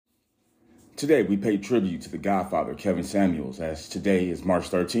Today, we pay tribute to the Godfather, Kevin Samuels, as today is March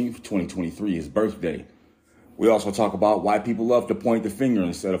 13th, 2023, his birthday. We also talk about why people love to point the finger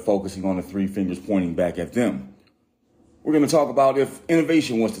instead of focusing on the three fingers pointing back at them. We're going to talk about if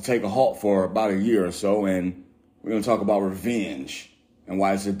innovation was to take a halt for about a year or so, and we're going to talk about revenge and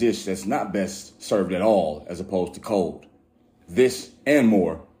why it's a dish that's not best served at all as opposed to cold. This and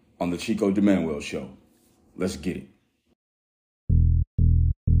more on the Chico DeManuel Show. Let's get it.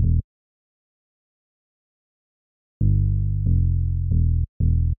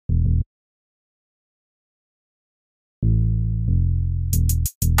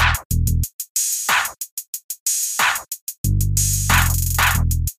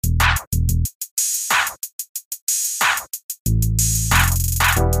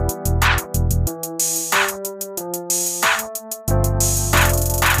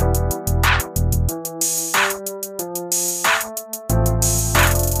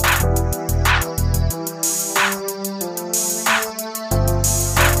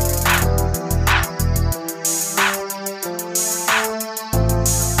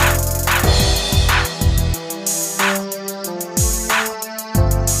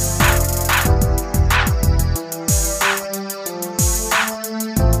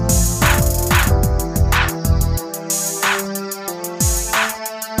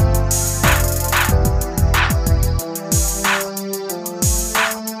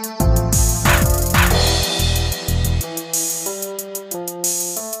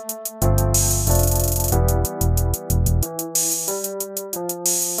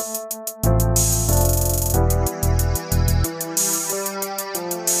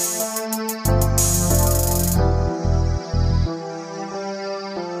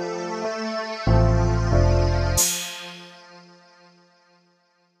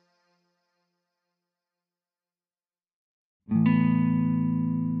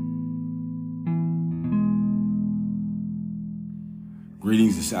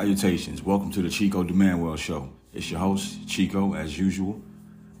 Greetings and salutations. Welcome to the Chico DeManuel Show. It's your host, Chico, as usual.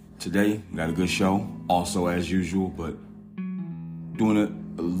 Today, we got a good show, also as usual, but doing it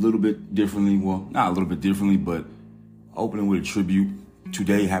a little bit differently. Well, not a little bit differently, but opening with a tribute.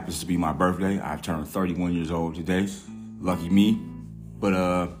 Today happens to be my birthday. I turned 31 years old today. Lucky me.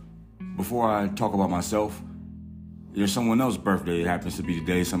 But before I talk about myself, there's someone else's birthday. It happens to be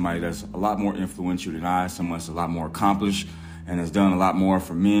today. Somebody that's a lot more influential than I, someone that's a lot more accomplished, and has done a lot more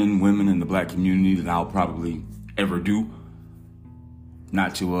for men, women, and the black community than I'll probably ever do.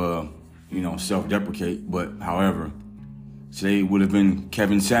 Not to, self-deprecate, but however, today would have been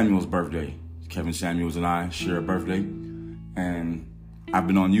Kevin Samuels' birthday. Kevin Samuels and I share a birthday, and I've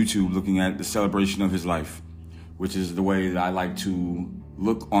been on YouTube looking at the celebration of his life, which is the way that I like to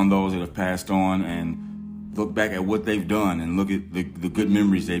look on those that have passed on and look back at what they've done and look at the good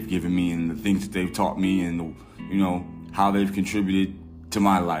memories they've given me and the things that they've taught me and, how they've contributed to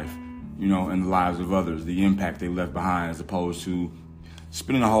my life, and the lives of others, the impact they left behind, as opposed to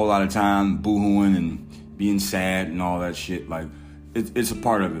spending a whole lot of time boo-hooing and being sad and all that shit. Like, it's a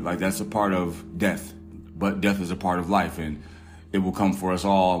part of it. Like, that's a part of death. But death is a part of life, and it will come for us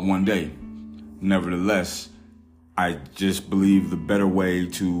all one day. Nevertheless, I just believe the better way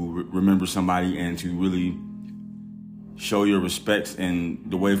to remember somebody and to really show your respects and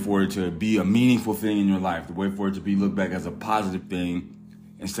the way for it to be a meaningful thing in your life, the way for it to be looked back as a positive thing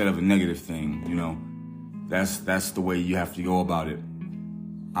instead of a negative thing, that's the way you have to go about it.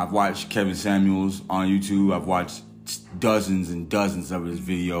 I've watched Kevin Samuels on YouTube. I've watched dozens and dozens of his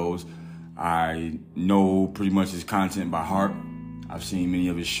videos. I know pretty much his content by heart. I've seen many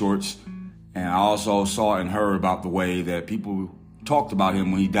of his shorts, and I also saw and heard about the way that people talked about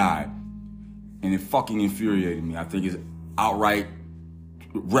him when he died. And it fucking infuriated me. I think it's outright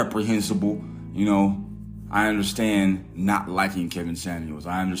reprehensible. I understand not liking Kevin Samuels.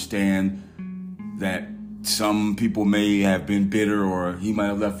 I understand that some people may have been bitter or he might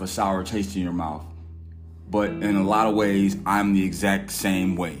have left a sour taste in your mouth. But in a lot of ways, I'm the exact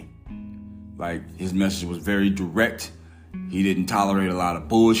same way. Like, his message was very direct. He didn't tolerate a lot of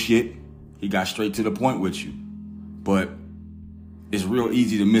bullshit. He got straight to the point with you. But it's real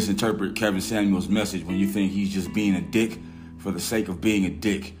easy to misinterpret Kevin Samuels' message when you think he's just being a dick for the sake of being a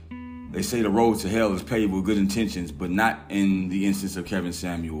dick. They say the road to hell is paved with good intentions, but not in the instance of Kevin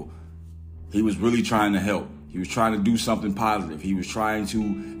Samuel. He was really trying to help. He was trying to do something positive. He was trying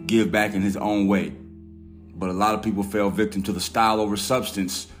to give back in his own way. But a lot of people fell victim to the style over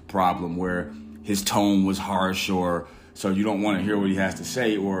substance problem, where his tone was harsh, or so you don't want to hear what he has to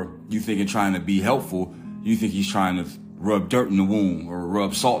say, or you think in trying to be helpful, you think he's trying to rub dirt in the wound, or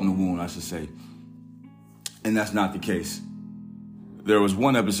rub salt in the wound, I should say. And that's not the case. there was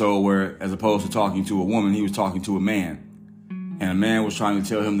one episode where, as opposed to talking to a woman, he was talking to a man. And a man was trying to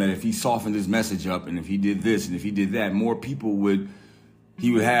tell him that if he softened his message up and if he did this and if he did that,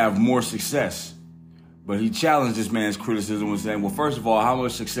 he would have more success. But he challenged this man's criticism with saying, well, first of all, how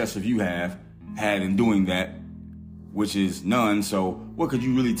much success have you had in doing that? Which is none. So what could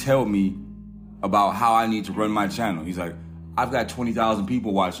you really tell me about how I need to run my channel? He's like, I've got 20,000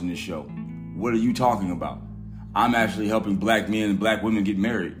 people watching this show. What are you talking about? I'm actually helping black men and black women get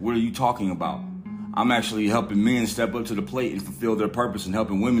married. What are you talking about? I'm actually helping men step up to the plate and fulfill their purpose and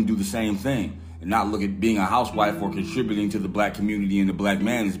helping women do the same thing and not look at being a housewife or contributing to the black community and the black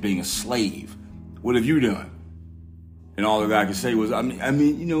man as being a slave. What have you done? And all the guy could say was, I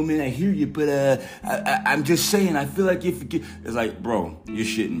mean, you know, man, I hear you, but I'm just saying, I feel like if it's like, bro, you're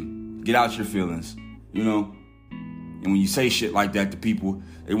shitting. Get out your feelings, you know? And when you say shit like that to people,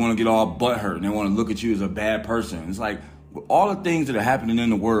 they want to get all butthurt and they want to look at you as a bad person. It's like, all the things that are happening in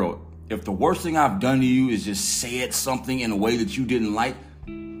the world, if the worst thing I've done to you is just said something in a way that you didn't like,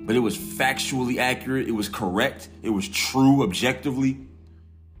 but it was factually accurate, it was correct, it was true objectively,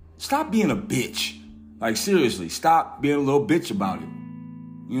 stop being a bitch. Like, seriously, stop being a little bitch about it.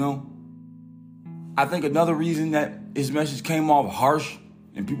 You know? I think another reason that his message came off harsh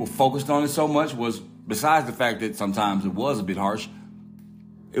and people focused on it so much was, besides the fact that sometimes it was a bit harsh,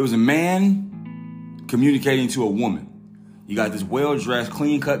 it was a man communicating to a woman. You got this well-dressed,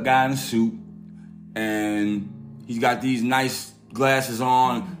 clean-cut guy in a suit, and he's got these nice glasses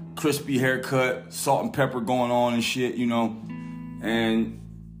on, crispy haircut, salt and pepper going on and shit, you know. And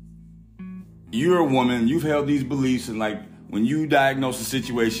you're a woman, you've held these beliefs, and like when you diagnose a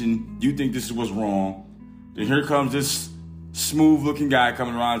situation, you think this is what's wrong. Then here comes this smooth-looking guy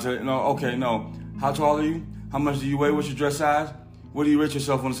coming around and telling you, no, okay, no. How tall are you? How much do you weigh? What's your dress size? What do you rate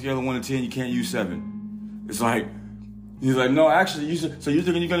yourself on a scale of 1 to 10? You can't use 7. It's like, he's like, no, actually, so you're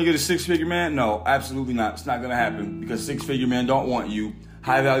thinking you're going to get a six-figure man? No, absolutely not. It's not going to happen because six-figure men don't want you.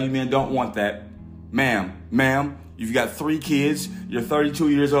 High-value men don't want that. Ma'am, you've got 3 kids. You're 32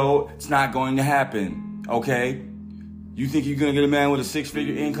 years old. It's not going to happen, okay? You think you're going to get a man with a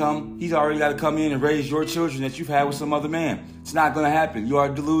 6-figure income? He's already got to come in and raise your children that you've had with some other man. It's not going to happen. You are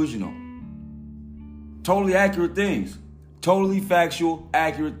delusional. Totally accurate things. Totally factual,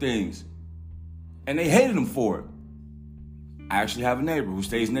 accurate things. And they hated him for it. I actually have a neighbor who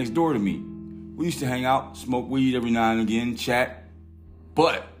stays next door to me. We used to hang out, smoke weed every now and again, chat.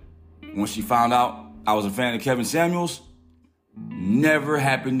 But when she found out I was a fan of Kevin Samuels, never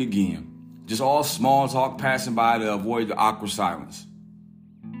happened again. Just all small talk passing by to avoid the awkward silence.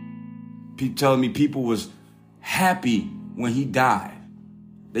 People telling me people was happy when he died.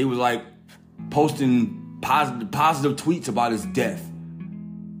 They was like posting positive tweets about his death.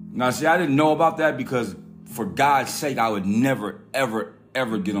 Now, see, I didn't know about that because, for God's sake, I would never, ever,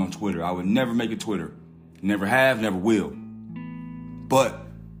 ever get on Twitter. I would never make a Twitter. Never have, never will. But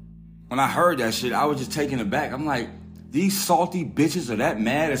when I heard that shit, I was just taken aback. I'm like, these salty bitches are that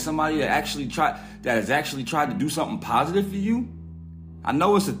mad at somebody that has actually tried to do something positive for you? I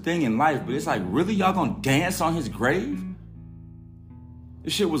know it's a thing in life, but it's like, really, y'all gonna dance on his grave?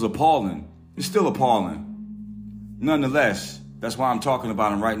 This shit was appalling. It's still appalling. Nonetheless, that's why I'm talking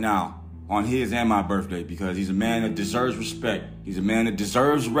about him right now on his and my birthday, because he's a man that deserves respect. He's a man that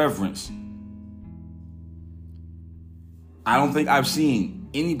deserves reverence. I don't think I've seen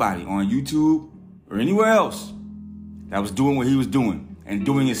anybody on YouTube or anywhere else that was doing what he was doing and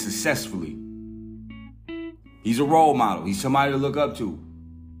doing it successfully. He's a role model. He's somebody to look up to.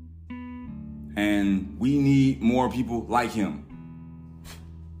 And we need more people like him.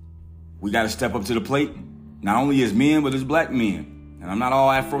 We got to step up to the plate, not only as men, but as black men. And I'm not all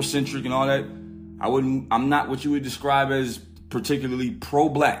Afrocentric and all that. I'm not what you would describe as particularly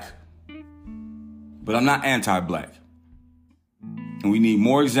pro-black, but I'm not anti-black. And we need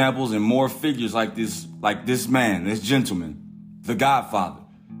more examples and more figures like this man, this gentleman, the Godfather,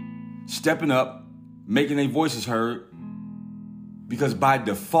 stepping up, making their voices heard, because by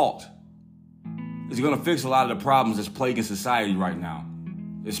default, it's going to fix a lot of the problems that's plaguing society right now,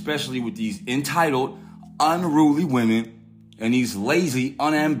 especially with these entitled, unruly women and these lazy,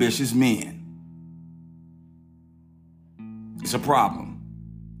 unambitious men. It's a problem.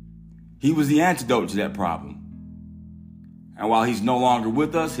 He was the antidote to that problem. And while he's no longer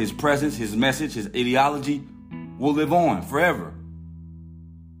with us, his presence, his message, his ideology will live on forever.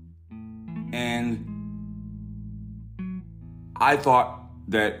 And I thought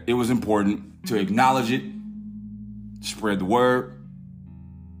that it was important to acknowledge it, spread the word,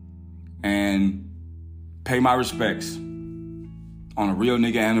 and pay my respects on a real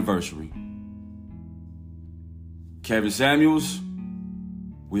nigga anniversary. Kevin Samuels,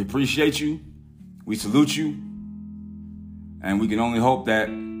 We appreciate you. We salute you. And we can only hope that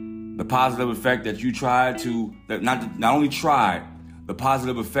the positive effect that you tried to, that not only tried, the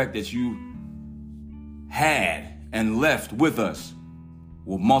positive effect that you had and left with us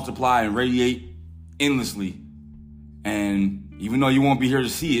will multiply and radiate endlessly. And even though you won't be here to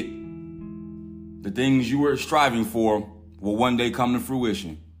see it, the things you were striving for will one day come to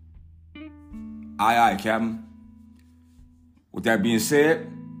fruition. Aye, Captain. With that being said,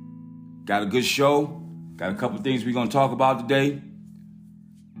 got a good show. Got a couple things we're going to talk about today.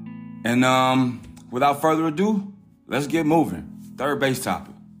 And without further ado, let's get moving. Third base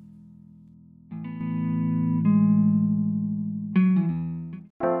topic.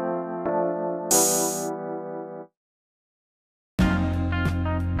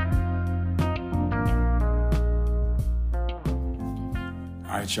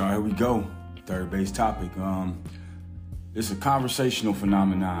 All right, y'all, here we go. Third base topic. It's a conversational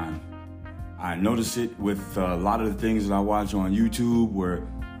phenomenon. I notice it with a lot of the things that I watch on YouTube, where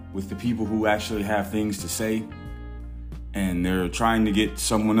with the people who actually have things to say, and they're trying to get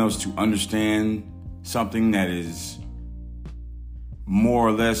someone else to understand something that is more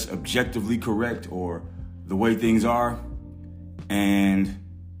or less objectively correct or the way things are. And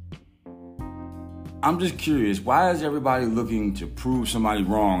I'm just curious, why is everybody looking to prove somebody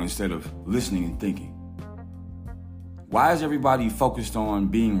wrong instead of listening and thinking? Why is everybody focused on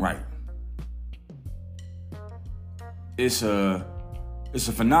being right? It's a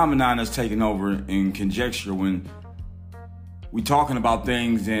phenomenon that's taken over in conjecture when we talking about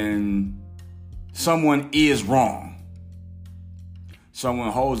things and someone is wrong.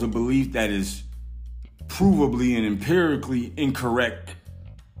 Someone holds a belief that is provably and empirically incorrect,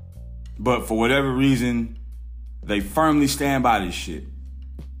 but for whatever reason, they firmly stand by this shit.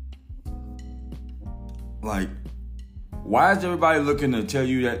 Like, why is everybody looking to tell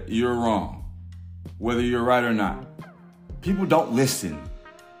you that you're wrong, whether you're right or not? People don't listen.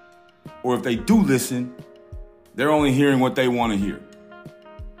 Or if they do listen, they're only hearing what they want to hear.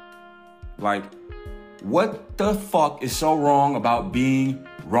 Like, what the fuck is so wrong about being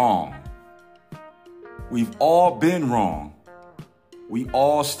wrong? We've all been wrong. We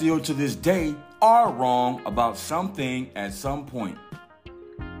all still to this day are wrong about something at some point.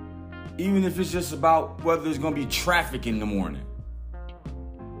 Even if it's just about whether there's going to be traffic in the morning.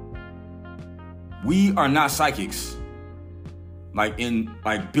 We are not psychics. Like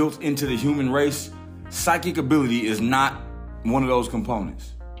built into the human race, psychic ability is not one of those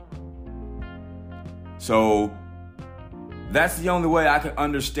components. So that's the only way I can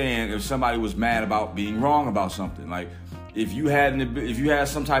understand if somebody was mad about being wrong about something. Like if you had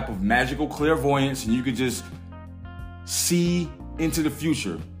some type of magical clairvoyance and you could just see into the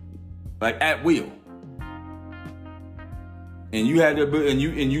future, like at will, and you had and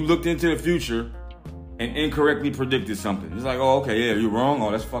you looked into the future and incorrectly predicted something. It's like, oh, okay, yeah, you're wrong. Oh,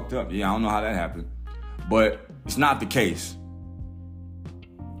 that's fucked up. Yeah, I don't know how that happened. But it's not the case.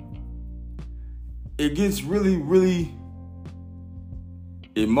 It gets really, really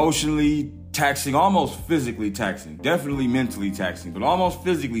emotionally taxing, almost physically taxing, definitely mentally taxing, but almost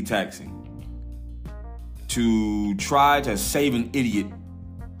physically taxing to try to save an idiot.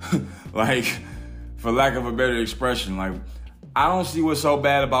 Like, for lack of a better expression, like, I don't see what's so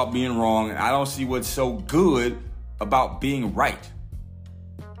bad about being wrong, and I don't see what's so good about being right.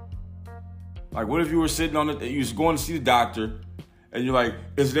 Like, what if you were sitting you was going to see the doctor, and you're like,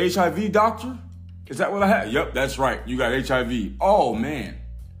 is it HIV, doctor? Is that what I had? Yep, that's right. You got HIV. Oh, man.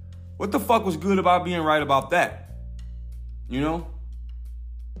 What the fuck was good about being right about that? You know?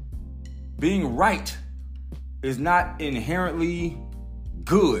 Being right is not inherently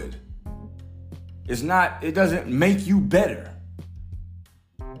good. It doesn't make you better.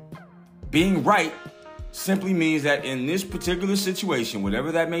 Being right simply means that in this particular situation,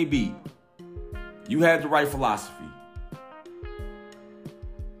 whatever that may be, you had the right philosophy.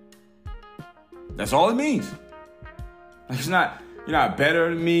 That's all it means. It's not, you're not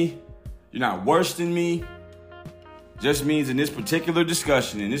better than me. You're not worse than me. It just means in this particular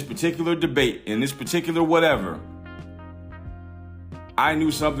discussion, in this particular debate, in this particular whatever, I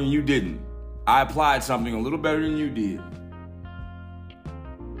knew something you didn't. I applied something a little better than you did.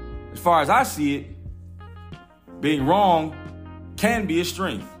 As far as I see it, being wrong can be a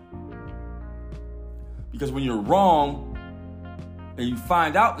strength. Because when you're wrong and you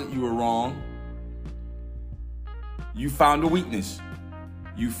find out that you were wrong, you found a weakness.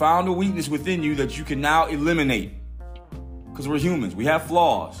 You found a weakness within you that you can now eliminate. Because we're humans, we have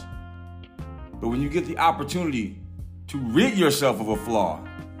flaws. But when you get the opportunity to rid yourself of a flaw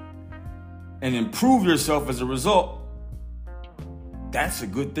and improve yourself as a result, that's a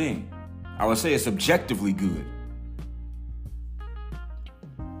good thing. I would say it's objectively good.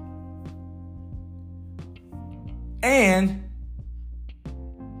 And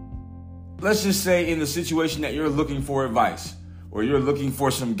let's just say in the situation that you're looking for advice or you're looking for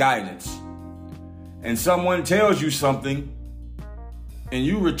some guidance and someone tells you something and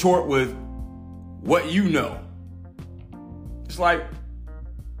you retort with what you know. It's like,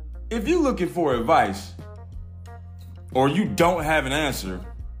 if you're looking for advice or you don't have an answer,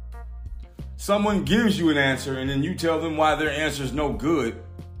 someone gives you an answer and then you tell them why their answer is no good,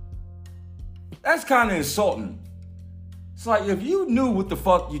 that's kind of insulting. It's like, if you knew what the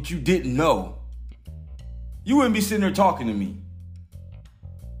fuck that you didn't know, you wouldn't be sitting there talking to me.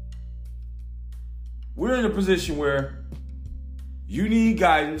 We're in a position where you need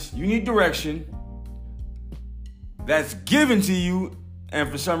guidance, you need direction that's given to you, and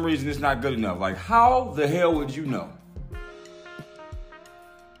for some reason it's not good enough. Like, how the hell would you know?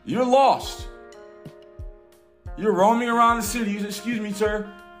 You're lost. You're roaming around the city. You say, excuse me, sir,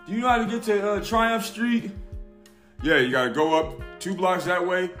 do you know how to get to Triumph Street? Yeah, you gotta go up 2 blocks that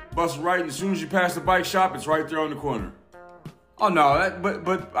way, bust right, and as soon as you pass the bike shop, it's right there on the corner. Oh no,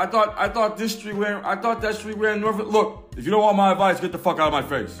 but I thought this street ran. I thought that street ran north. Look, if you don't want my advice, get the fuck out of my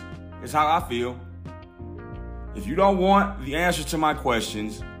face. It's how I feel. If you don't want the answers to my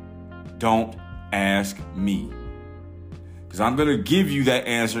questions, don't ask me. Because I'm gonna give you that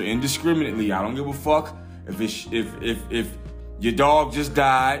answer indiscriminately. I don't give a fuck if your dog just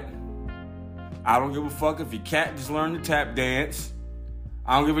died. I don't give a fuck if your cat just learned to tap dance.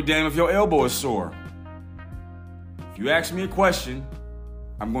 I don't give a damn if your elbow is sore. If you ask me a question,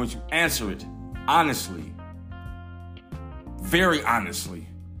 I'm going to answer it honestly. Very honestly.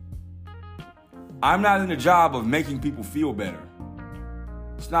 I'm not in the job of making people feel better.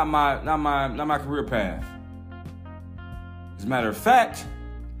 It's not my career path. As a matter of fact,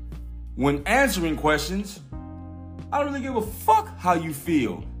 when answering questions, I don't really give a fuck how you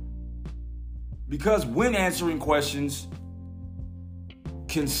feel. Because when answering questions,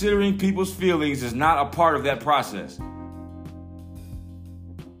 considering people's feelings is not a part of that process.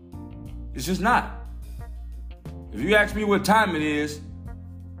 It's just not. If you ask me what time it is,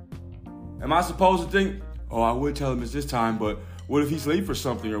 am I supposed to think, oh, I would tell him it's this time, but what if he's late for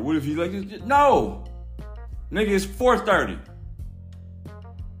something? Or what if he's like, no. Nigga, it's 4:30.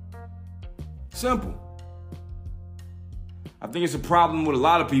 Simple. I think it's a problem with a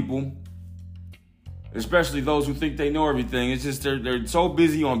lot of people, especially those who think they know everything. It's just they're so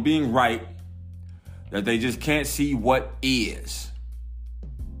busy on being right that they just can't see what is.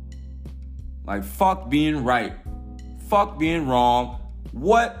 Like, fuck being right. Fuck being wrong.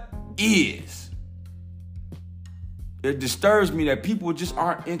 What is? It disturbs me that people just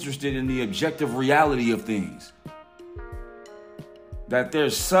aren't interested in the objective reality of things. That their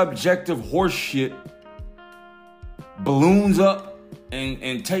subjective horse shit balloons up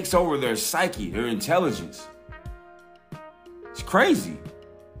and takes over their psyche, their intelligence. It's crazy.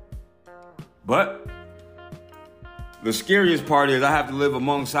 But the scariest part is I have to live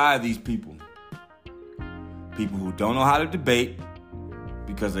alongside these people. People who don't know how to debate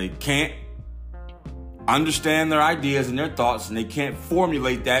because they can't understand their ideas and their thoughts, and they can't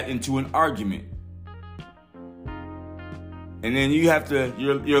formulate that into an argument. And then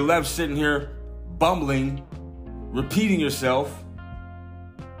you're left sitting here bumbling, repeating yourself,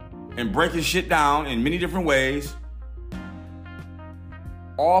 and breaking shit down in many different ways,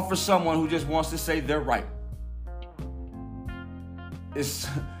 all for someone who just wants to say they're right. It's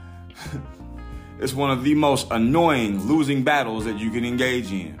one of the most annoying losing battles that you can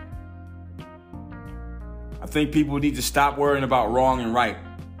engage in. I think people need to stop worrying about wrong and right.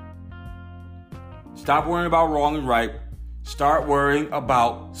 Stop worrying about wrong and right. Start worrying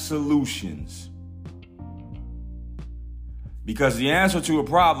about solutions. Because the answer to a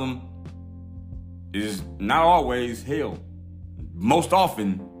problem is not always, hell, most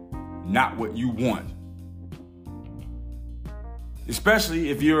often, not what you want. Especially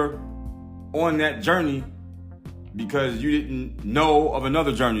if you're on that journey because you didn't know of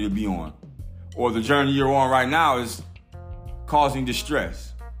another journey to be on. Or the journey you're on right now is causing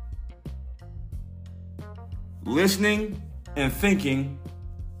distress. Listening and thinking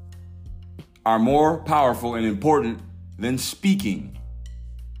are more powerful and important than speaking,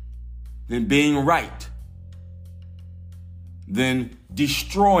 than being right, than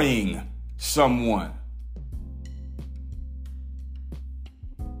destroying someone.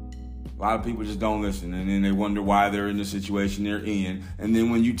 A lot of people just don't listen, and then they wonder why they're in the situation they're in. And then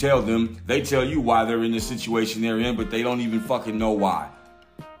when you tell them, they tell you why they're in the situation they're in, but they don't even fucking know why.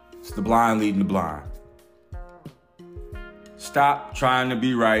 It's the blind leading the blind. Stop trying to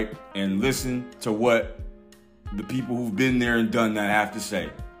be right and listen to what the people who've been there and done that have to say.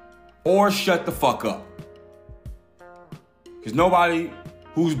 Or shut the fuck up. Because nobody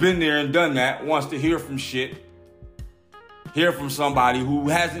who's been there and done that wants to hear from somebody who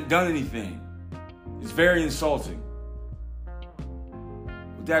hasn't done anything. It's very insulting.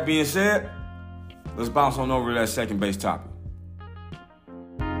 With that being said, let's bounce on over to that second base topic.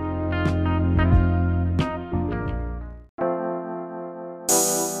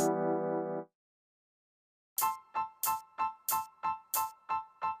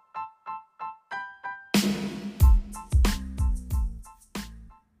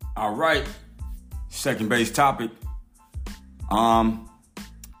 All right, second base topic.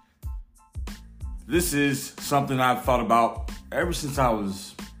 This is something I've thought about ever since I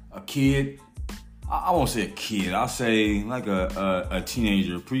was a kid. I won't say a kid. I'll say like a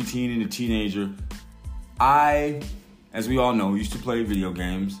teenager, preteen and a teenager. I, as we all know, used to play video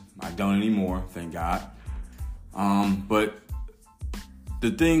games. I don't anymore, thank God. But the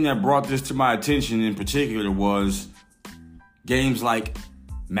thing that brought this to my attention in particular was games like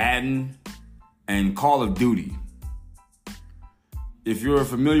Madden and Call of Duty. If you're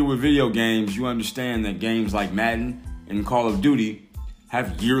familiar with video games, you understand that games like Madden and Call of Duty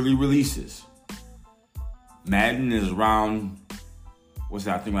have yearly releases. Madden is around,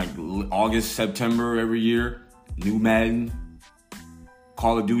 I think like August, September every year. New Madden.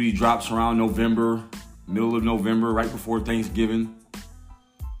 Call of Duty drops around November, middle of November, right before Thanksgiving.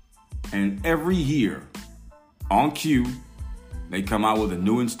 And every year, on cue, they come out with a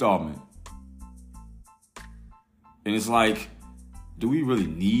new installment. And it's like, do we really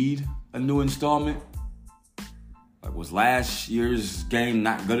need a new installment? Like, was last year's game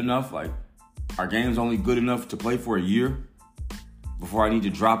not good enough? Like, are games only good enough to play for a year before I need to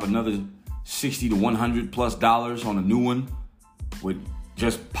drop another $60 to $100+ on a new one with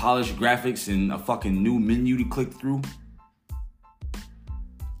just polished graphics and a fucking new menu to click through?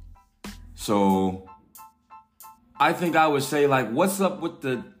 So I think I would say, like, what's up with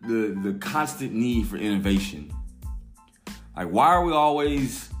the constant need for innovation? Like, why are we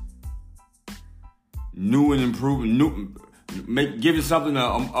always new and improving, giving something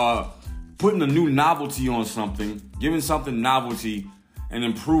putting a new novelty on something, giving something novelty and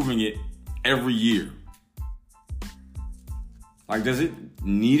improving it every year? Like, does it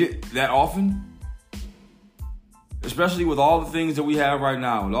need it that often? Especially with all the things that we have right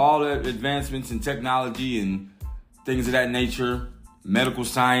now, with all the advancements in technology and things of that nature, medical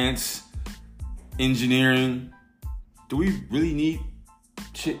science, engineering. Do we really need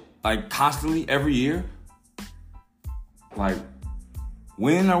shit like constantly every year? Like,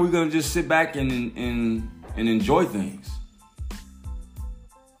 when are we gonna just sit back and enjoy things?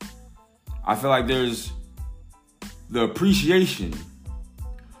 I feel like there's the appreciation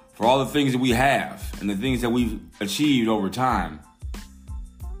for all the things that we have and the things that we've achieved over time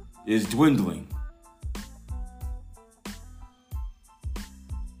is dwindling.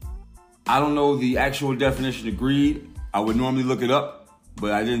 I don't know the actual definition of greed. I would normally look it up,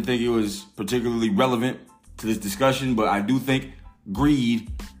 but I didn't think it was particularly relevant to this discussion. But I do think greed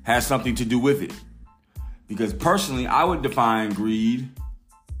has something to do with it. Because personally, I would define greed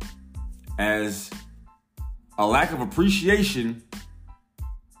as a lack of appreciation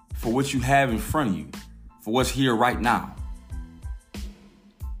for what you have in front of you, for what's here right now.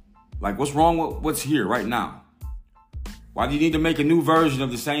 Like, what's wrong with what's here right now? Why do you need to make a new version of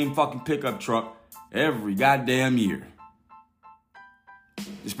the same fucking pickup truck every goddamn year?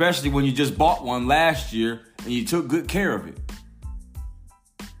 Especially when you just bought one last year and you took good care of it.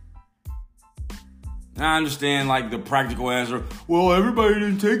 I understand, like, the practical answer. Well, everybody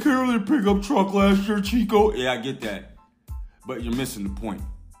didn't take care of their pickup truck last year, Chico. Yeah, I get that. But you're missing the point.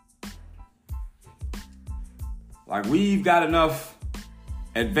 Like, we've got enough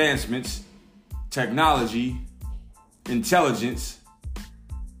advancements, technology, intelligence,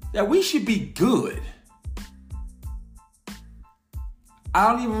 that we should be good. I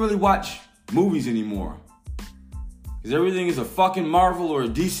don't even really watch movies anymore. Because everything is a fucking Marvel or a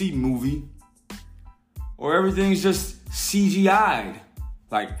DC movie. Or everything's just CGI'd.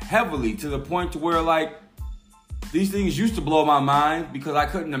 Like, heavily, to the point to where, like, these things used to blow my mind because I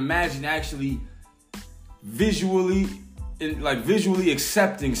couldn't imagine actually visually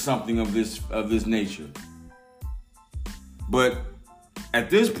accepting something of this nature. But at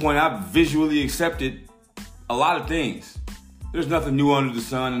this point, I've visually accepted a lot of things. There's nothing new under the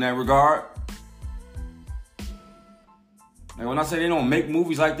sun in that regard. And when I say they don't make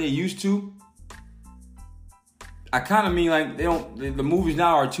movies like they used to, I kind of mean like the movies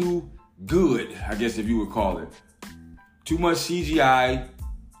now are too good, I guess if you would call it. Too much CGI,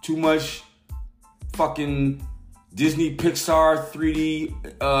 too much fucking Disney Pixar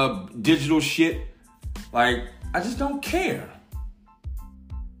 3D digital shit. Like, I just don't care.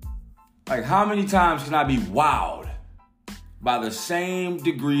 Like, how many times can I be wowed by the same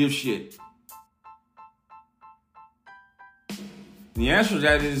degree of shit? The answer to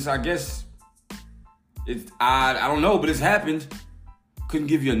that is, I guess, I don't know, but it's happened. Couldn't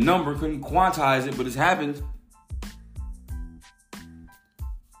give you a number, couldn't quantize it, but it's happened.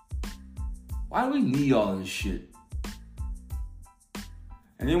 Why do we need all this shit?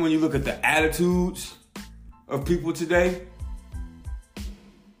 And then when you look at the attitudes of people today,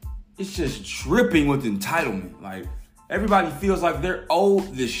 it's just dripping with entitlement. Like, everybody feels like they're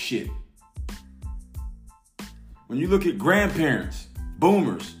owed this shit. When you look at grandparents,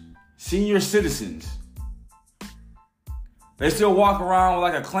 boomers, senior citizens, they still walk around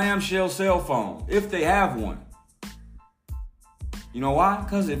with like a clamshell cell phone, if they have one. You know why?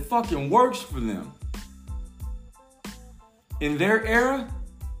 Because it fucking works for them. In their era,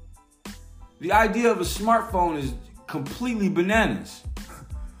 the idea of a smartphone is completely bananas.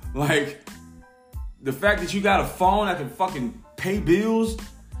 Like, the fact that you got a phone that can fucking pay bills,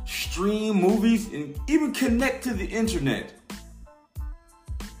 stream movies, and even connect to the internet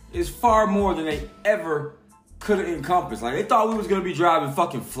is far more than they ever could have encompassed. Like, they thought we was going to be driving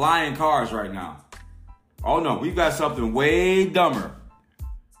fucking flying cars right now. Oh no, we've got something way dumber.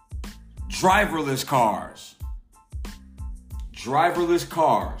 Driverless cars. Driverless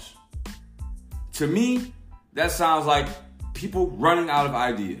cars. To me, that sounds like people running out of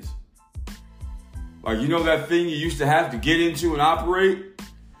ideas. Like, you know that thing you used to have to get into and operate?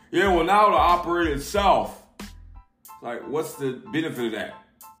 Yeah, well, now it'll operate itself. Like, what's the benefit of that?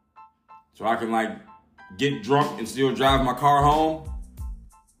 So I can, like, get drunk and still drive my car home?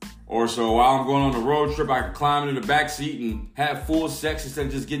 Or so while I'm going on a road trip, I can climb into the back seat and have full sex instead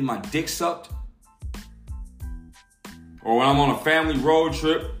of just getting my dick sucked? Or when I'm on a family road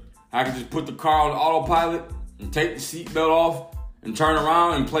trip, I can just put the car on autopilot and take the seatbelt off and turn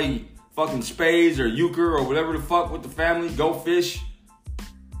around and play fucking spades or euchre or whatever the fuck with the family, go fish,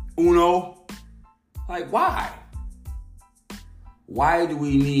 Uno. Like, why? Why do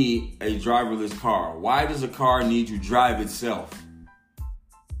we need a driverless car? Why does a car need to drive itself?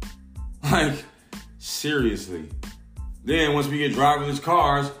 Like, seriously. Then once we get driverless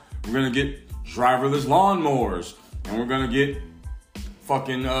cars, we're gonna get driverless lawnmowers. And we're gonna get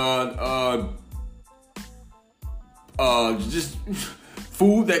fucking just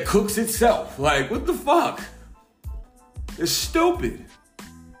food that cooks itself. Like, what the fuck? It's stupid.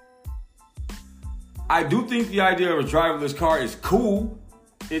 I do think the idea of a driverless car is cool.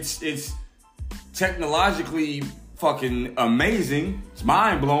 It's technologically fucking amazing. It's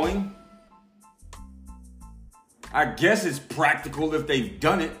mind-blowing. I guess it's practical if they've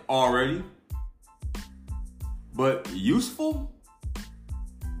done it already. But useful?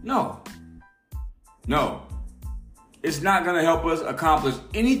 No. No. It's not going to help us accomplish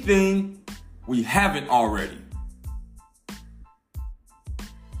anything we haven't already.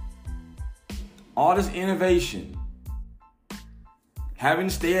 All this innovation, having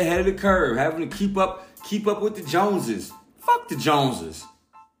to stay ahead of the curve, having to keep up with the Joneses. Fuck the Joneses.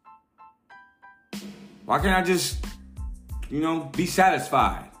 Why can't I just, be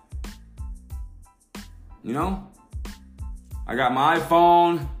satisfied? I got my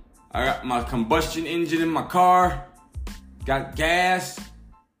iPhone, I got my combustion engine in my car, got gas,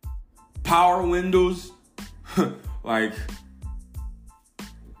 power windows. Like,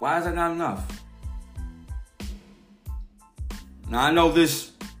 why is that not enough? Now, I know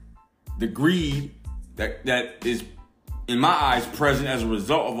the greed that is, in my eyes, present as a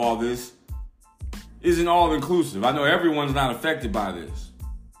result of all this isn't all inclusive. I know everyone's not affected by this.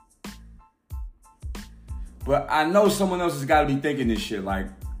 But I know someone else has got to be thinking this shit. Like,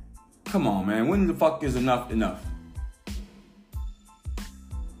 come on, man. When the fuck is enough enough?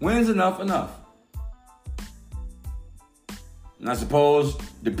 When's enough enough? And I suppose,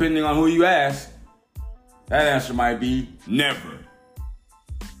 depending on who you ask, that answer might be never.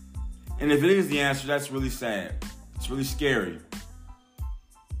 And if it is the answer, that's really sad. It's really scary.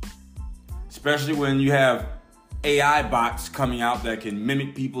 Especially when you have AI bots coming out that can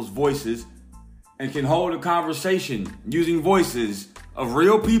mimic people's voices and can hold a conversation using voices of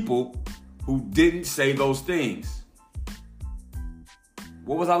real people who didn't say those things.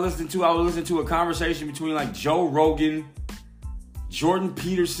 What was I listening to? I was listening to a conversation between like Joe Rogan, Jordan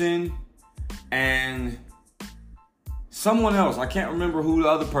Peterson, and someone else. I can't remember who the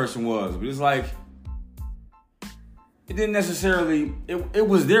other person was, but it's like, it didn't necessarily, it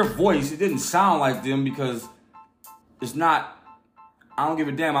was their voice. It didn't sound like them because it's not, I don't give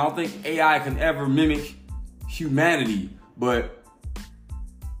a damn. I don't think AI can ever mimic humanity, but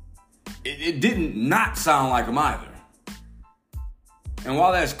it didn't not sound like them either. And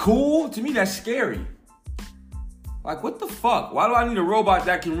while that's cool, to me that's scary. Like, what the fuck? Why do I need a robot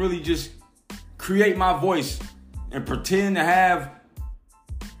that can really just create my voice and pretend to have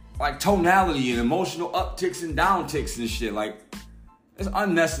like tonality and emotional upticks and downticks and shit? Like, it's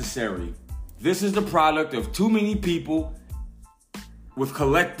unnecessary. This is the product of too many people with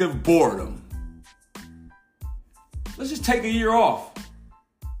collective boredom. Let's just take a year off.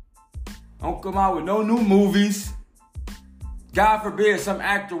 Don't come out with no new movies. God forbid some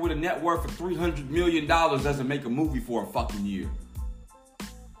actor with a net worth of $300 million doesn't make a movie for a fucking year.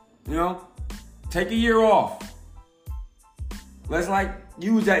 You know? Take a year off. Let's like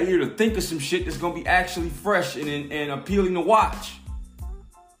use that year to think of some shit that's gonna be actually fresh and appealing to watch.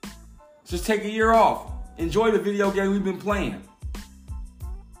 Just take a year off. Enjoy the video game we've been playing.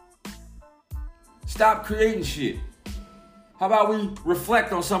 Stop creating shit. How about we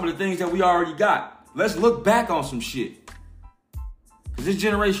reflect on some of the things that we already got? Let's look back on some shit. Because this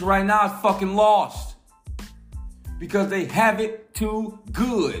generation right now is fucking lost. Because they have it too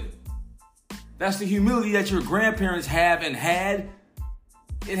good. That's the humility that your grandparents have and had.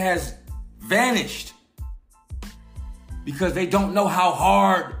 It has vanished. Because they don't know how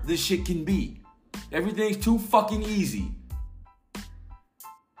hard this shit can be. Everything's too fucking easy.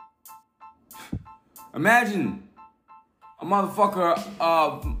 Imagine a motherfucker,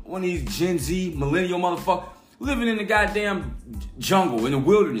 one of these Gen Z, millennial motherfuckers, living in the goddamn jungle, in the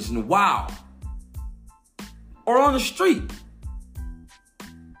wilderness, in the wild. Or on the street.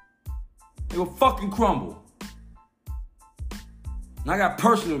 They will fucking crumble. And I got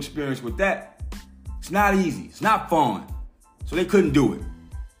personal experience with that. It's not easy. It's not fun. So they couldn't do it.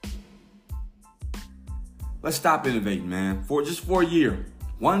 Let's stop innovating, man. Just for a year.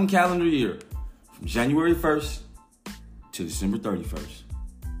 One calendar year. From January 1st to December 31st.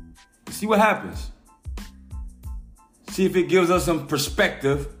 And see what happens. See if it gives us some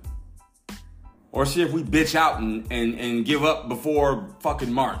perspective. Or see if we bitch out and give up before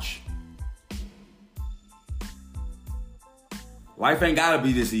fucking March. Life ain't gotta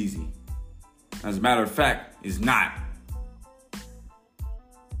be this easy. As a matter of fact, it's not.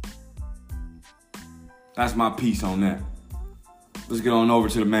 That's my piece on that. Let's get on over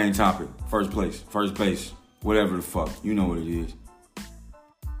to the main topic. First base, whatever the fuck. You know what it is.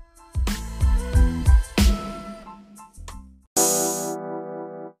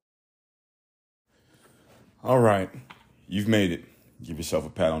 All right, you've made it. Give yourself a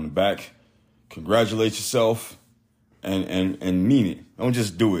pat on the back. Congratulate yourself and mean it. Don't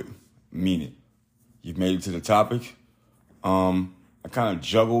just do it, mean it. You've made it to the topic. I kind of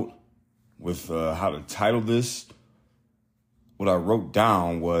juggled with how to title this. What I wrote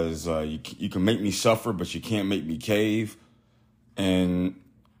down was you can make me suffer, but you can't make me cave. And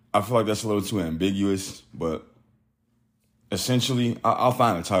I feel like that's a little too ambiguous, but essentially, I'll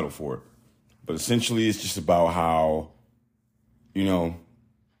find a title for it. But essentially, it's just about how, you know,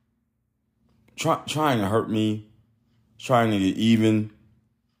 trying to hurt me, trying to get even,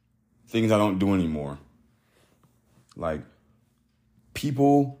 things I don't do anymore. Like,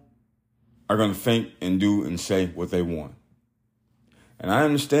 people are going to think and do and say what they want. And I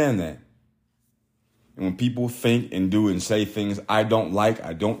understand that. And when people think and do and say things I don't like,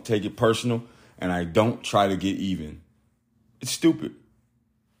 I don't take it personal, and I don't try to get even. It's stupid.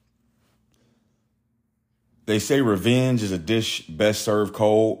 They say revenge is a dish best served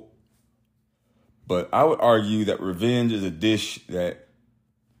cold, but I would argue that revenge is a dish that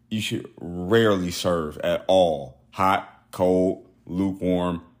you should rarely serve at all. Hot, cold,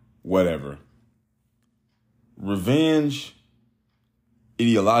 lukewarm, whatever. Revenge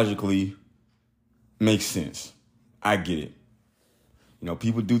ideologically makes sense. I get it. You know,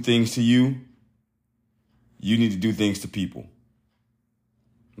 people do things to you. You need to do things to people.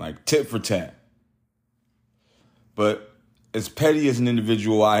 Like tit for tat. But as petty as an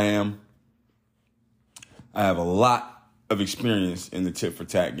individual I am, I have a lot of experience in the tit for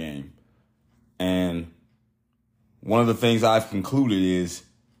tat game. And one of the things I've concluded is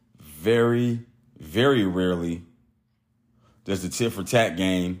very, very rarely does the tit for tat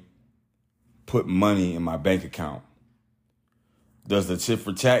game put money in my bank account. Does the tit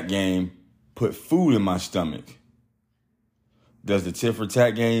for tat game put food in my stomach? Does the tit for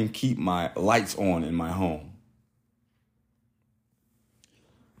tat game keep my lights on in my home?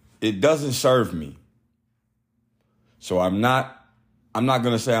 It doesn't serve me. So I'm not going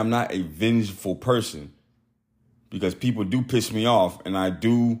to say I'm not a vengeful person, because people do piss me off and I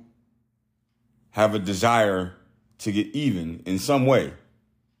do have a desire to get even in some way.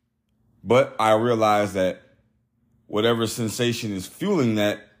 But I realize that whatever sensation is fueling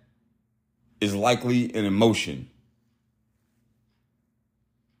that is likely an emotion.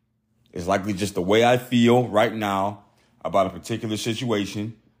 It's likely just the way I feel right now about a particular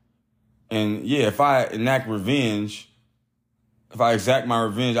situation. And yeah, if I exact my revenge,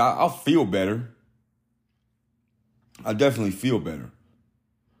 I'll feel better. I definitely feel better.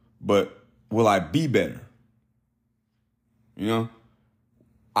 But will I be better? You know,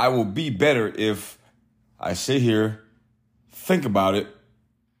 I will be better if I sit here, think about it,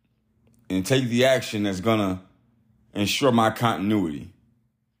 and take the action that's going to ensure my continuity,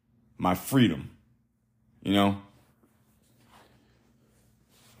 my freedom. You know,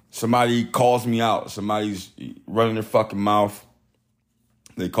 somebody calls me out. Somebody's running their fucking mouth.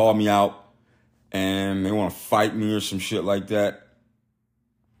 They call me out and they want to fight me or some shit like that.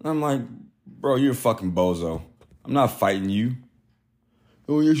 And I'm like, bro, you're a fucking bozo. I'm not fighting you.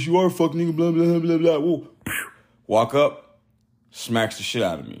 Oh, yes, you are, fucking nigga, blah, blah, blah, blah. Whoa. Walk up, smacks the shit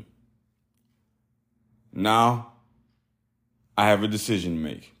out of me. Now, I have a decision to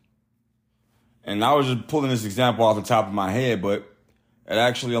make. And I was just pulling this example off the top of my head, but it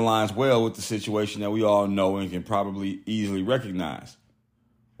actually aligns well with the situation that we all know and can probably easily recognize.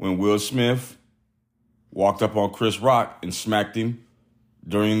 When Will Smith walked up on Chris Rock and smacked him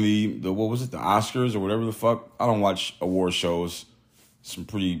during the what was it, the Oscars or whatever the fuck? I don't watch award shows. Some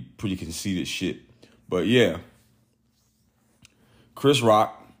pretty conceited shit. But yeah, Chris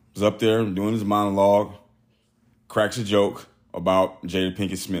Rock was up there doing his monologue, cracks a joke about Jada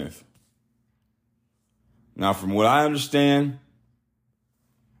Pinkett Smith. Now, from what I understand,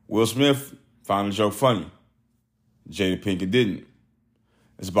 Will Smith found the joke funny. Jada Pinkett didn't.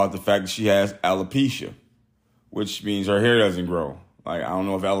 It's about the fact that she has alopecia, which means her hair doesn't grow. Like, I don't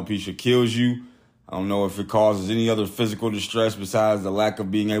know if alopecia kills you. I don't know if it causes any other physical distress besides the lack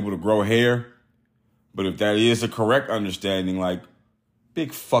of being able to grow hair. But if that is the correct understanding, like,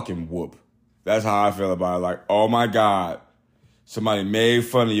 big fucking whoop. That's how I feel about it. Like, oh my God, somebody made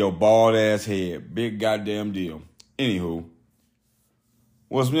fun of your bald ass head. Big goddamn deal. Anywho,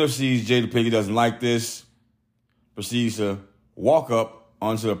 Will Smith sees Jada Pinkett doesn't like this, proceeds to walk up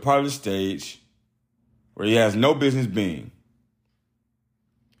onto a part of the stage where he has no business being.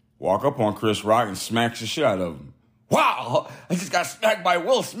 Walk up on Chris Rock and smacks the shit out of him. Wow, I just got smacked by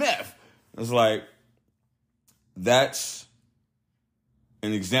Will Smith. It's like, that's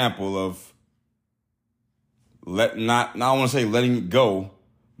an example of not I want to say letting it go,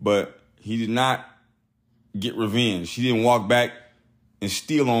 but he did not get revenge. He didn't walk back and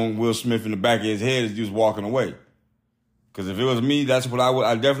steal on Will Smith in the back of his head as he was walking away. Because if it was me, that's what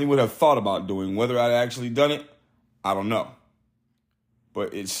I definitely would have thought about doing. Whether I'd actually done it, I don't know.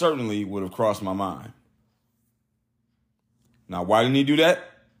 But it certainly would have crossed my mind. Now, why didn't he do that?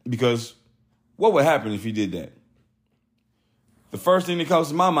 Because what would happen if he did that? The first thing that comes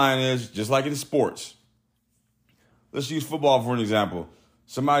to my mind is, just like in sports, let's use football for an example.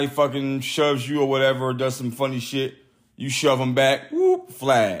 Somebody fucking shoves you or whatever, or does some funny shit. You shove them back, whoop,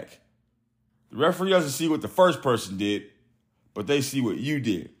 flag. The referee doesn't see what the first person did, but they see what you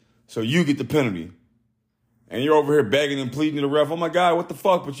did. So you get the penalty. And you're over here begging and pleading to the ref, oh my God, what the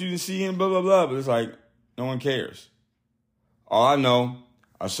fuck? But you didn't see him, blah, blah, blah. But it's like, no one cares. All I know,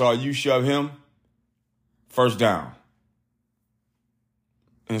 I saw you shove him, first down.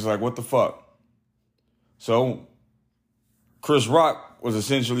 And it's like, what the fuck? So Chris Rock was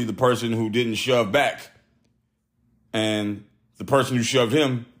essentially the person who didn't shove back. And the person who shoved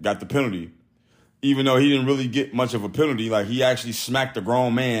him got the penalty. Even though he didn't really get much of a penalty, like he actually smacked a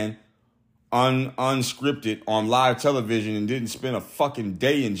grown man unscripted on live television and didn't spend a fucking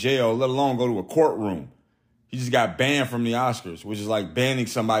day in jail, let alone go to a courtroom. He just got banned from the Oscars, which is like banning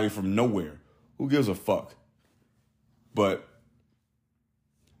somebody from nowhere. Who gives a fuck? But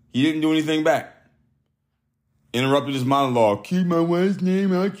he didn't do anything back. Interrupted his monologue. Keep my wife's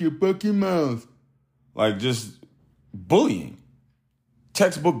name out your fucking mouth. Like, just bullying.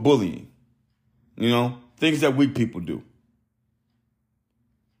 Textbook bullying. You know, things that weak people do.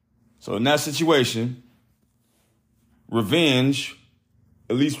 So in that situation, revenge,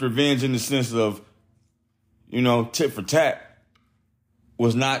 at least revenge in the sense of, you know, tit for tat,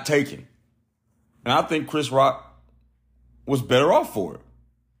 was not taken. And I think Chris Rock was better off for it.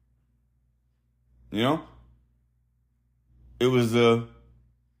 You know? It was the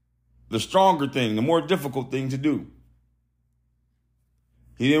stronger thing, the more difficult thing to do.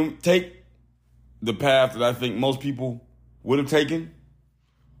 He didn't take the path that I think most people would have taken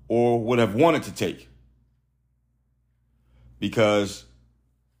or would have wanted to take. Because,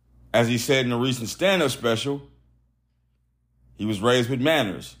 as he said in a recent stand-up special, He was raised with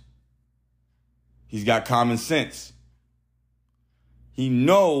manners. He's got common sense. He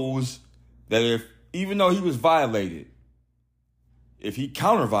knows that even though he was violated, if he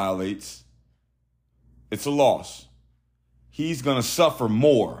counter-violates, it's a loss. He's going to suffer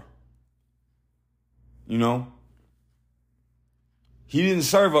more. You know? He didn't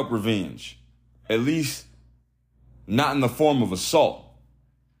serve up revenge. At least not in the form of assault.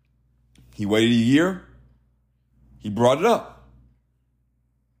 He waited a year. He brought it up.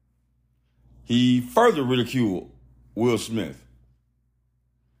 He further ridiculed Will Smith.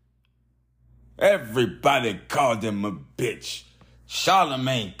 Everybody called him a bitch.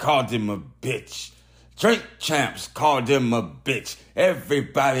 Charlamagne called him a bitch. Drink Champs called him a bitch.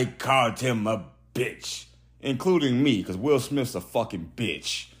 Everybody called him a bitch. Including me, because Will Smith's a fucking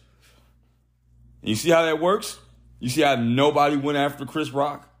bitch. You see how that works? You see how nobody went after Chris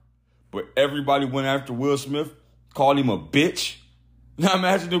Rock, but everybody went after Will Smith, called him a bitch? Now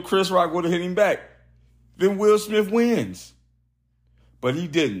imagine if Chris Rock would have hit him back. Then Will Smith wins. But he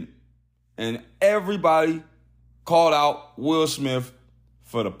didn't. And everybody called out Will Smith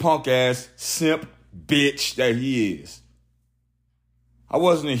for the punk-ass simp bitch that he is. I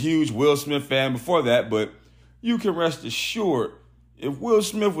wasn't a huge Will Smith fan before that, but you can rest assured if Will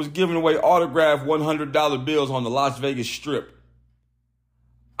Smith was giving away autographed $100 bills on the Las Vegas Strip,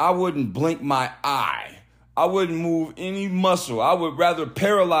 I wouldn't blink my eye. I wouldn't move any muscle. I would rather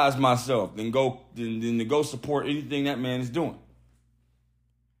paralyze myself than to go support anything that man is doing.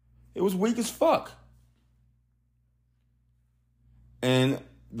 It was weak as fuck. And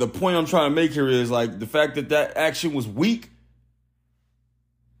the point I'm trying to make here is like the fact that action was weak,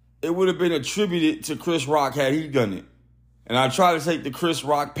 it would have been attributed to Chris Rock had he done it. And I try to take the Chris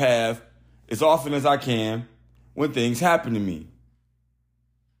Rock path as often as I can when things happen to me.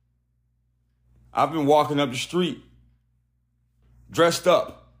 I've been walking up the street, dressed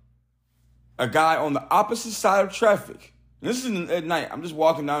up. A guy on the opposite side of traffic. This is at night. I'm just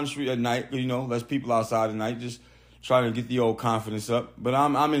walking down the street at night. You know, less people outside at night. Just trying to get the old confidence up. But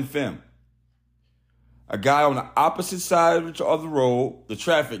I'm in fem. A guy on the opposite side of the road, the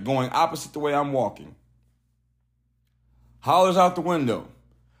traffic, going opposite the way I'm walking, hollers out the window,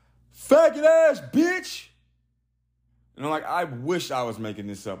 "Faggot ass bitch!" And I'm like, I wish I was making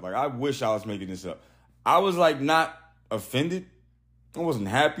this up. Like, I wish I was making this up. I was like not offended. I wasn't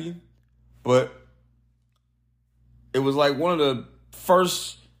happy. But it was like one of the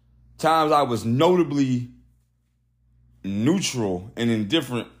first times I was notably neutral and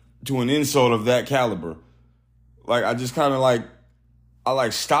indifferent to an insult of that caliber. Like, I just kind of like, I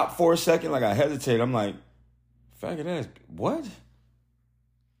stopped for a second. Like, I hesitated. I'm like, faggot ass, what?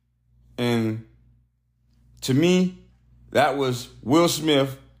 And to me, that was Will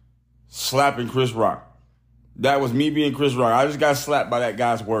Smith slapping Chris Rock. That was me being Chris Rock. I just got slapped by that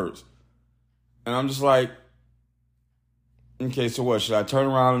guy's words. And I'm just like, okay, so what? Should I turn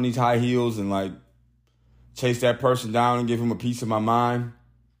around in these high heels and like chase that person down and give him a piece of my mind?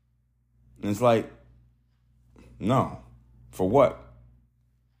 And it's like, no. For what?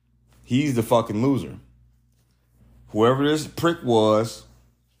 He's the fucking loser. Whoever this prick was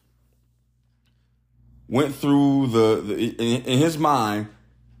went through in his mind,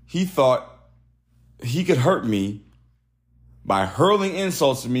 he thought he could hurt me by hurling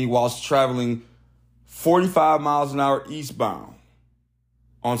insults at me whilst traveling 45 miles an hour eastbound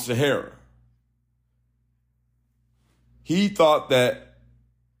on Sahara. He thought that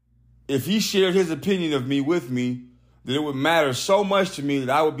if he shared his opinion of me with me, that it would matter so much to me that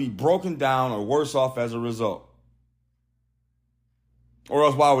I would be broken down or worse off as a result. Or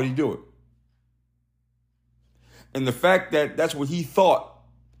else why would he do it? And the fact that that's what he thought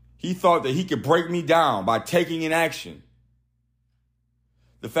that he could break me down by taking an action.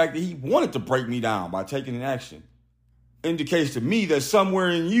 The fact that he wanted to break me down by taking an action indicates to me that somewhere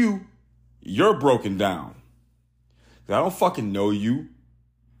in you, you're broken down. I don't fucking know you.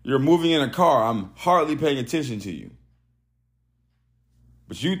 You're moving in a car. I'm hardly paying attention to you.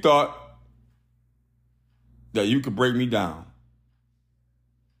 But you thought that you could break me down.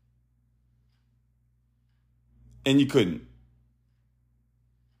 And you couldn't.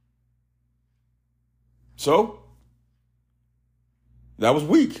 So, that was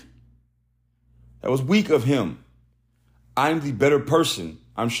weak. That was weak of him. I'm the better person.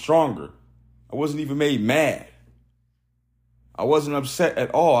 I'm stronger. I wasn't even made mad. I wasn't upset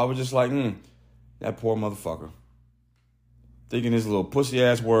at all. I was just like, that poor motherfucker. Thinking his little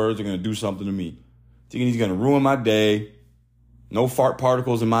pussy-ass words are going to do something to me. Thinking he's going to ruin my day. No fart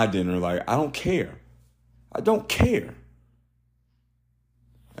particles in my dinner. Like, I don't care. I don't care.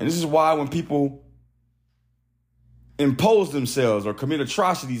 And this is why when people impose themselves or commit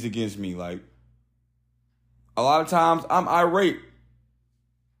atrocities against me. Like, a lot of times I'm irate.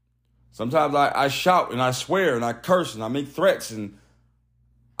 Sometimes I shout and I swear and I curse and I make threats, and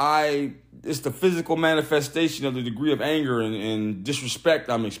it's the physical manifestation of the degree of anger and disrespect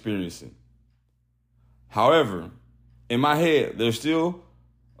I'm experiencing. However, in my head, there's still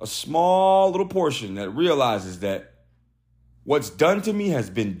a small little portion that realizes that what's done to me has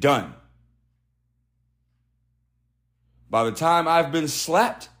been done. By the time I've been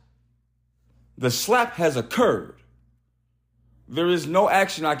slapped, the slap has occurred. There is no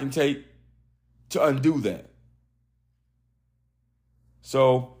action I can take to undo that.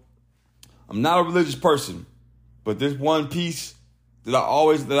 So, I'm not a religious person, but this one piece that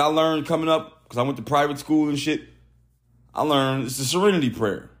I learned coming up, because I went to private school and shit, I learned it's the serenity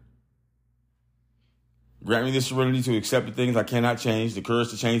prayer. Grant me the serenity to accept the things I cannot change, the courage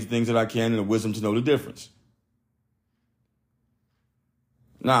to change the things that I can, and the wisdom to know the difference.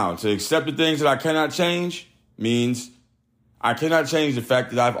 Now, to accept the things that I cannot change means I cannot change the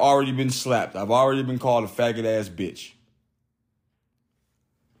fact that I've already been slapped. I've already been called a faggot ass bitch.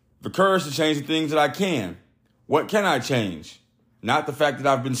 The courage to change the things that I can. What can I change? Not the fact that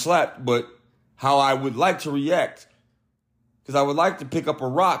I've been slapped, but how I would like to react. Because I would like to pick up a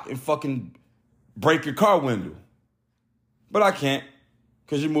rock and fucking break your car window. But I can't.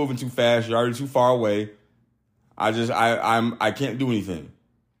 Because you're moving too fast. You're already too far away. I can't do anything.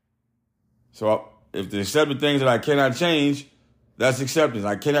 So if the accepted things that I cannot change, that's acceptance.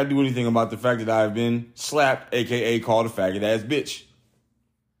 I cannot do anything about the fact that I've been slapped, aka called a faggot ass bitch.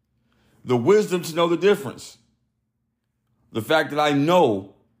 The wisdom to know the difference. The fact that I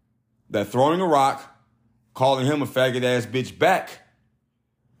know that throwing a rock, calling him a faggot ass bitch back,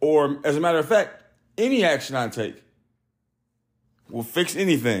 or as a matter of fact, any action I take will fix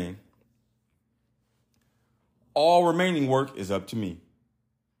anything. All remaining work is up to me.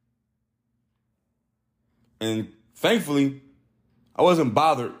 And thankfully, I wasn't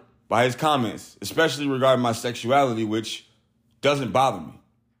bothered by his comments, especially regarding my sexuality, which doesn't bother me.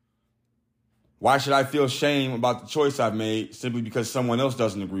 Why should I feel shame about the choice I've made simply because someone else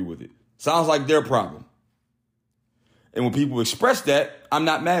doesn't agree with it? Sounds like their problem. And when people express that, I'm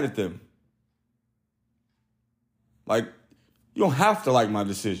not mad at them. Like, you don't have to like my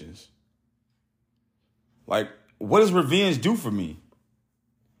decisions. Like, what does revenge do for me?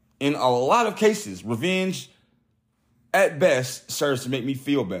 In a lot of cases, revenge, at best, serves to make me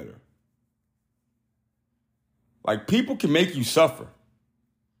feel better. Like, people can make you suffer.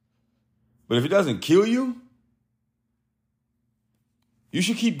 But if it doesn't kill you, you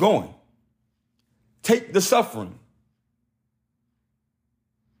should keep going. Take the suffering.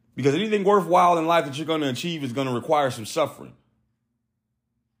 Because anything worthwhile in life that you're going to achieve is going to require some suffering.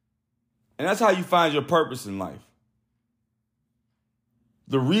 And that's how you find your purpose in life.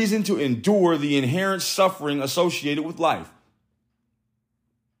 The reason to endure the inherent suffering associated with life.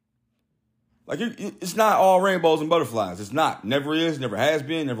 Like, it's not all rainbows and butterflies. It's not. Never is, never has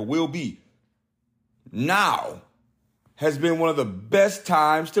been, never will be. Now has been one of the best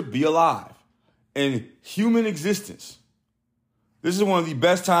times to be alive in human existence. This is one of the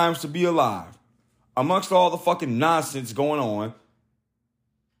best times to be alive. Amongst all the fucking nonsense going on,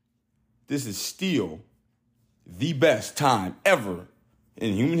 this is still the best time ever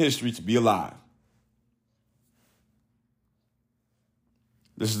in human history to be alive.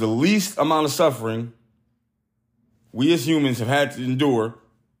 This is the least amount of suffering we as humans have had to endure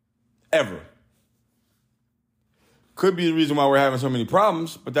ever. Could be the reason why we're having so many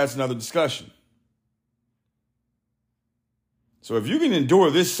problems, but that's another discussion. So if you can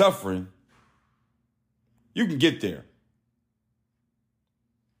endure this suffering, you can get there.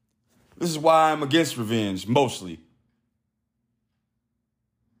 This is why I'm against revenge, mostly.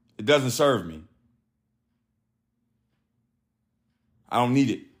 It doesn't serve me. I don't need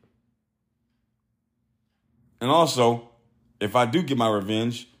it. And also, if I do get my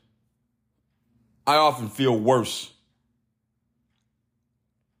revenge, I often feel worse.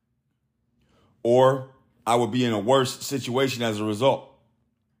 Or I would be in a worse situation as a result.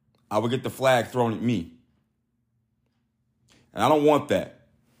 I would get the flag thrown at me. And I don't want that.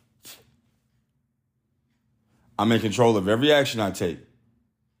 I'm in control of every action I take.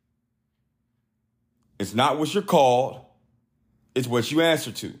 It's not what you're called. It's what you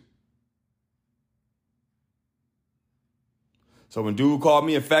answer to. So when dude called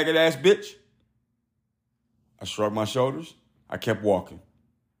me a faggot ass bitch, I shrugged my shoulders. I kept walking.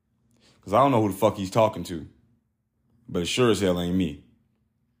 Because I don't know who the fuck he's talking to. But it sure as hell ain't me.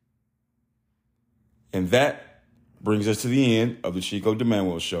 And that brings us to the end of the Chico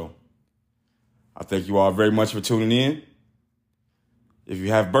DeManuel Show. I thank you all very much for tuning in. If you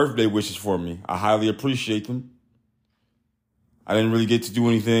have birthday wishes for me, I highly appreciate them. I didn't really get to do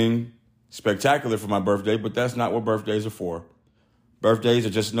anything spectacular for my birthday, but that's not what birthdays are for. Birthdays are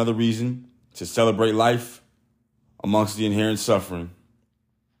just another reason to celebrate life amongst the inherent suffering.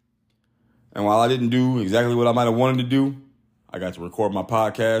 And while I didn't do exactly what I might have wanted to do, I got to record my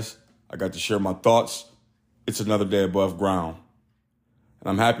podcast. I got to share my thoughts. It's another day above ground. And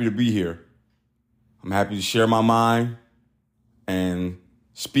I'm happy to be here. I'm happy to share my mind and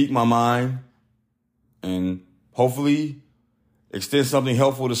speak my mind and hopefully extend something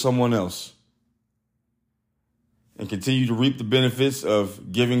helpful to someone else and continue to reap the benefits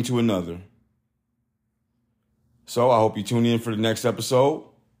of giving to another. So I hope you tune in for the next episode.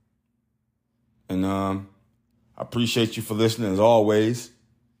 And I appreciate you for listening as always.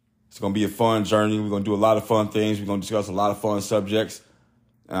 It's going to be a fun journey. We're going to do a lot of fun things. We're going to discuss a lot of fun subjects.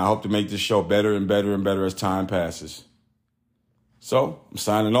 And I hope to make this show better and better and better as time passes. So I'm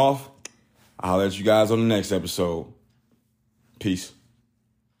signing off. I'll let you guys on the next episode. Peace.